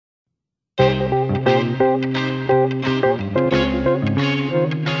Yo,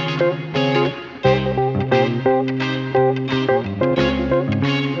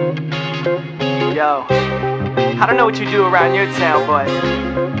 I don't know what you do around your town, but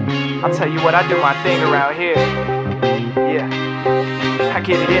I'll tell you what, I do my thing around here. Yeah, I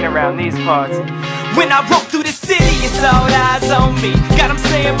get it in around these parts. When I roll through the city, it's all eyes on me. Got them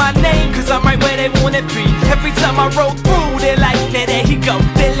saying my name, cause I'm right where they wanna be. Every time I roll through, they're like, nah, there he go.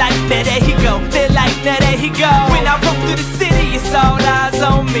 They're like, nah, there he go. They're like, nah, there he go. When I roll through the city, it's all eyes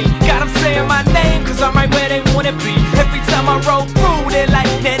on me. Got them saying my name, cause I'm right where they wanna be. Every time I roll through, they're like,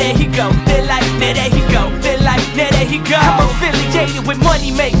 nah, there he go. They're like, nah, there he go. They're like, nah, there he go. I'm affiliated with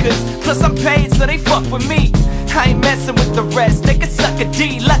money makers, plus I'm paid so they fuck with me. I ain't messing with the rest, they can suck a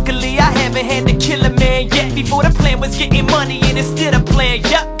D. Luckily I haven't had to kill a man yet. Before the plan was getting money and instead of playing,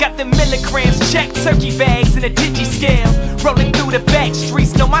 yup, got the milligrams, check turkey bags and a digi scale. Rolling through the back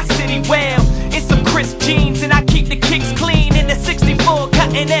streets, know my city well. In some crisp jeans and I keep the kicks clean. In the 64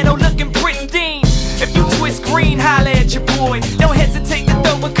 Continental looking pristine. If you twist green, holla at your boy. Don't hesitate to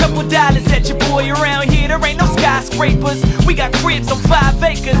throw a couple dollars at your boy. Around here there ain't no skyscrapers. We got cribs on 5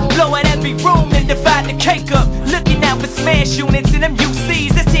 acres, blowing every room and divide the cake up. Looking out for smash units and them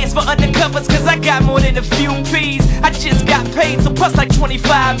UCs. That stands for undercovers, cause I got more than a few P's. I just got paid, so plus like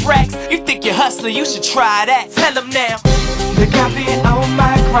 25 racks. You think you're hustling, you should try that. Tell them now. Look, I've been on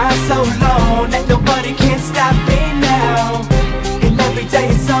my grind so long that nobody can stop me now. And every day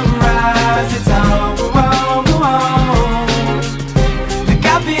it's sunrise, it's on. Look,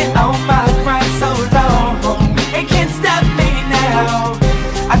 I've been on my grind so long, it can't stop me now.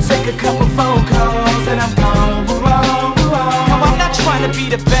 I take a couple phone calls and I'm gone. No, I'm not trying to be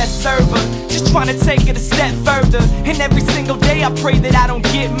the best server, just trying to take it a step further. And every single day I pray that I don't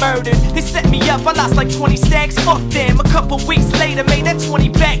get murdered. They set me up, I lost like 20 stacks, fuck them. A couple weeks later made that 20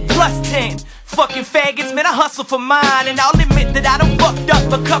 back plus 10. Fucking faggots, man, I hustle for mine. And I'll admit that I done fucked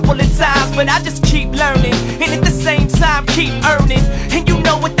up a couple of times, but I just keep learning, and at the same time keep earning. And you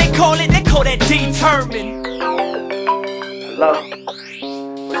know what they call it? They call that determined. Hello?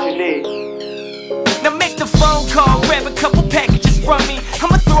 What you need? Now make the phone call, grab a couple packages from me.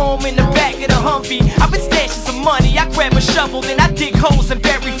 I'ma throw them in the back of the Humvee. I've been stashing some money, I grab a shovel, then I dig holes and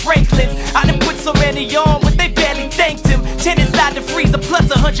bury Franklins. I done put so many on, but they barely thanked him. 10 inside the freezer, plus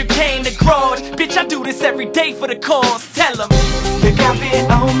 100K in the garage. Bitch, I do this every day for the cause, tell them. Look, I've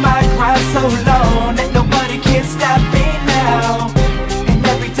been on my grind so long that nobody can stop me now. And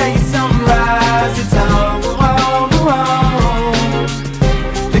every day it's sunrise, it's on.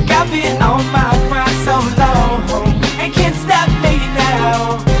 Look, I've been on my grind so long, and can't stop me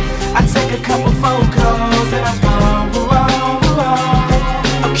now. I take a couple phone calls and I'm gone.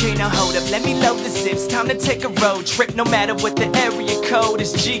 Okay, now hold up, let me load the zips. Time to take a road trip, no matter what the area code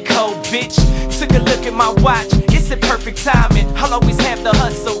is. G code, bitch. Took a look at my watch, it's the perfect timing. I'll always have the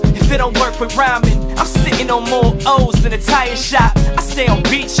hustle if it don't work with rhyming. I'm sitting on more O's than a tire shop. I stay on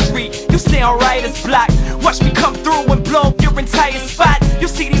Beach Street, you stay on Writer's Block. Watch me come through and blow up your entire spot. You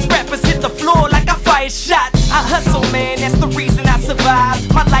see these rappers hit the floor like I fired shots. I hustle, man, that's the reason I survive.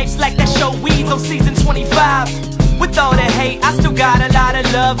 My life's like that show Weeds on season 25. With all the hate, I still got a lot of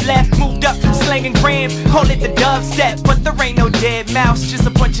love left. Moved up from slanging grams, call it the dubstep. But there ain't no dead mouse, just a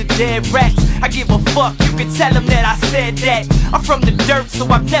bunch of dead rats. I give a fuck, you can tell them that I said that. I'm from the dirt, so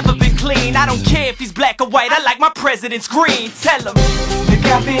I've never been clean. I don't care if he's black or white, I like my president's green. Tell them. Look,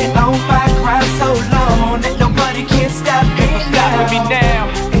 I've been on my grind so long that nobody can stop me now.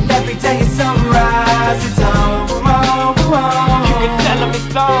 And every day it's sunrise, it's on. You can tell them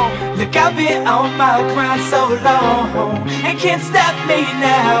it's on. Look, I've been on my grind so long, and can't stop me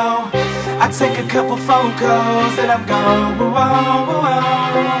now. I take a couple phone calls and I'm gone.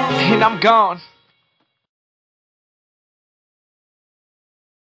 And I'm gone.